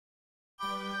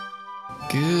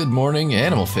Good morning,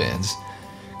 animal fans.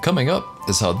 Coming up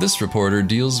is how this reporter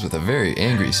deals with a very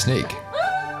angry snake.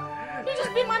 You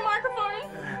just beat my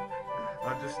microphone.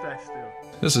 I'll just stay still.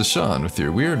 This is Sean with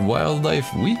your Weird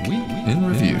Wildlife Week in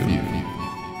Review.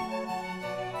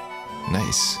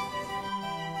 Nice.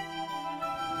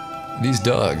 These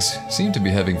dogs seem to be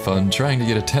having fun trying to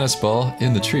get a tennis ball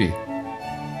in the tree.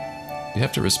 You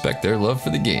have to respect their love for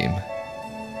the game.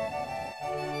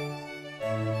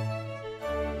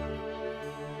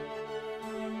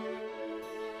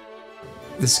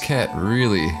 This cat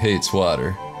really hates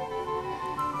water.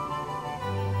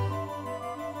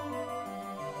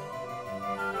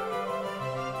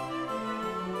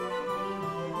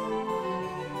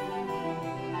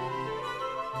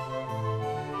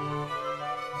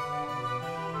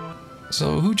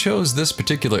 So who chose this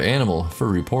particular animal for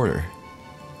reporter?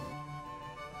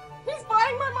 He's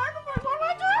biting my microphone. What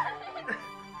am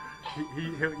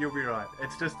I doing? You'll be right.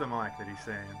 It's just the mic that he's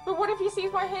saying. But what if he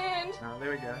sees my hand? Oh, there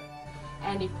we go.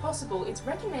 And if possible, it's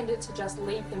recommended to just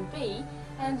leave them be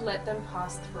and let them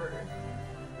pass through.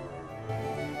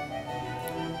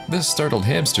 This startled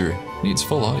hamster needs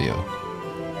full audio.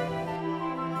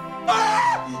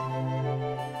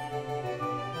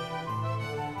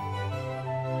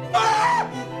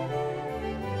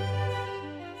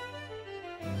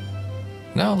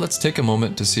 Now let's take a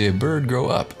moment to see a bird grow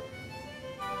up.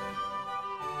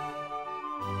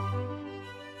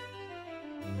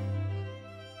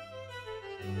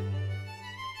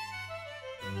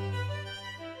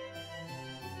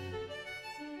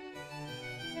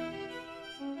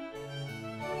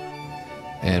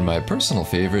 And my personal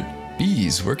favorite,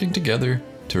 bees working together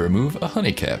to remove a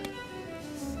honey cap.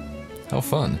 How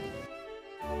fun.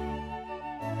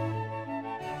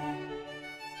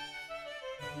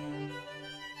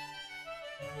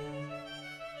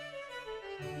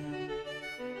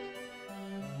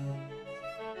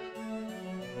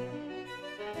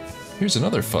 Here's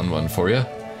another fun one for you.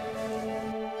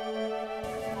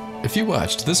 If you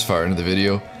watched this far into the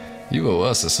video, you owe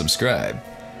us a subscribe.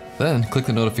 Then click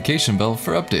the notification bell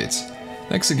for updates.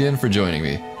 Thanks again for joining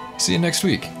me. See you next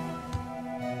week.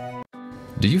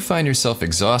 Do you find yourself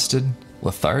exhausted,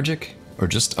 lethargic, or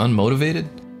just unmotivated?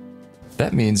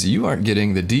 That means you aren't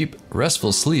getting the deep,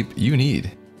 restful sleep you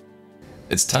need.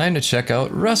 It's time to check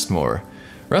out Rest More.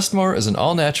 Rest More is an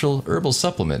all-natural herbal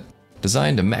supplement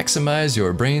designed to maximize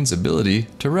your brain's ability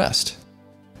to rest.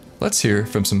 Let's hear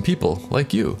from some people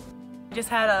like you. I just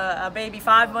had a baby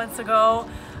 5 months ago.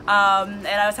 And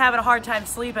I was having a hard time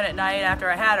sleeping at night after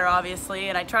I had her, obviously,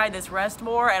 and I tried this Rest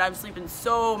More, and I'm sleeping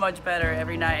so much better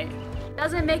every night.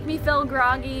 Doesn't make me feel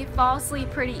groggy, fall asleep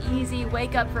pretty easy,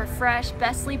 wake up refreshed,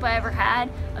 best sleep I ever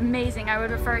had. Amazing, I would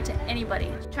refer it to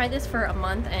anybody. Tried this for a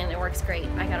month and it works great.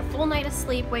 I got a full night of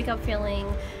sleep, wake up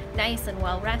feeling nice and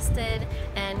well rested,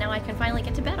 and now I can finally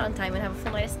get to bed on time and have a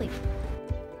full night of sleep.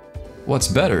 What's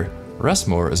better, Rest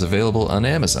More is available on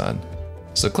Amazon.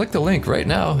 So click the link right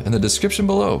now in the description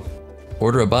below.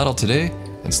 Order a bottle today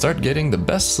and start getting the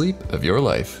best sleep of your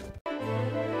life.